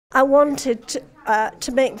I wanted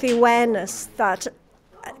to make the awareness that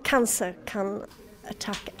cancer can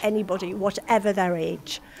attack anybody, whatever their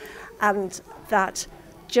age, and that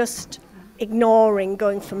just ignoring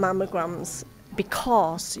going for mammograms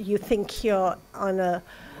because you think you're on a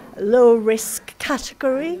low risk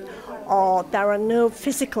category or there are no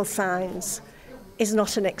physical signs is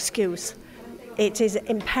not an excuse. It is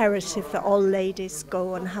imperative that all ladies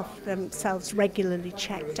go and have themselves regularly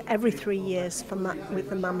checked every 3 years with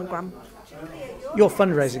the mammogram. You're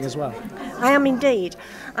fundraising as well? I am indeed.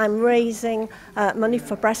 I'm raising money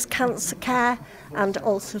for breast cancer care and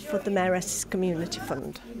also for the Mayoress Community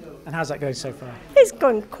Fund. And how's that going so far? It's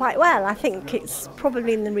going quite well. I think it's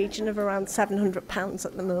probably in the region of around £700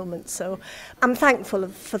 at the moment, so I'm thankful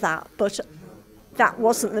for that. But that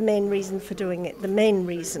wasn't the main reason for doing it. The main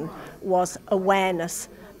reason was awareness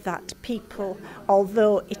that people,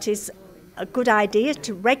 although it is a good idea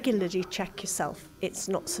to regularly check yourself, it's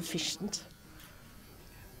not sufficient.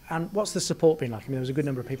 And what's the support been like? I mean, there was a good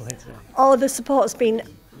number of people here today. Oh, the support's been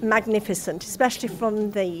magnificent, especially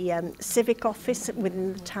from the civic office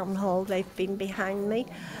within the town hall. They've been behind me.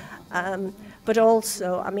 But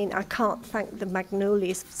also, I mean, I can't thank the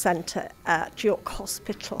Magnolia Centre at York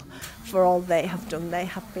Hospital for all they have done. They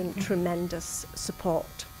have been tremendous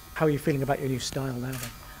support. How are you feeling about your new style now then?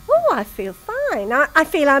 Oh, I feel fine. I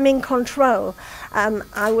feel I'm in control.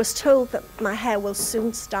 I was told that my hair will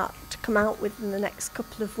soon start to come out within the next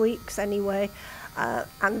couple of weeks anyway.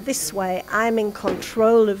 And this way, I'm in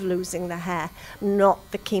control of losing the hair,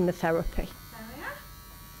 not the chemotherapy.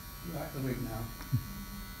 You're back the week now.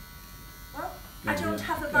 Well, I don't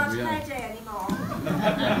have a bad hair day anymore.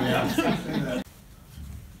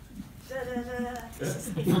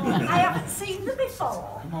 I haven't seen them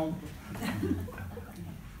before. Come on.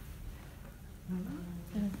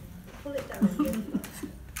 Pull it down.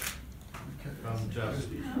 Just.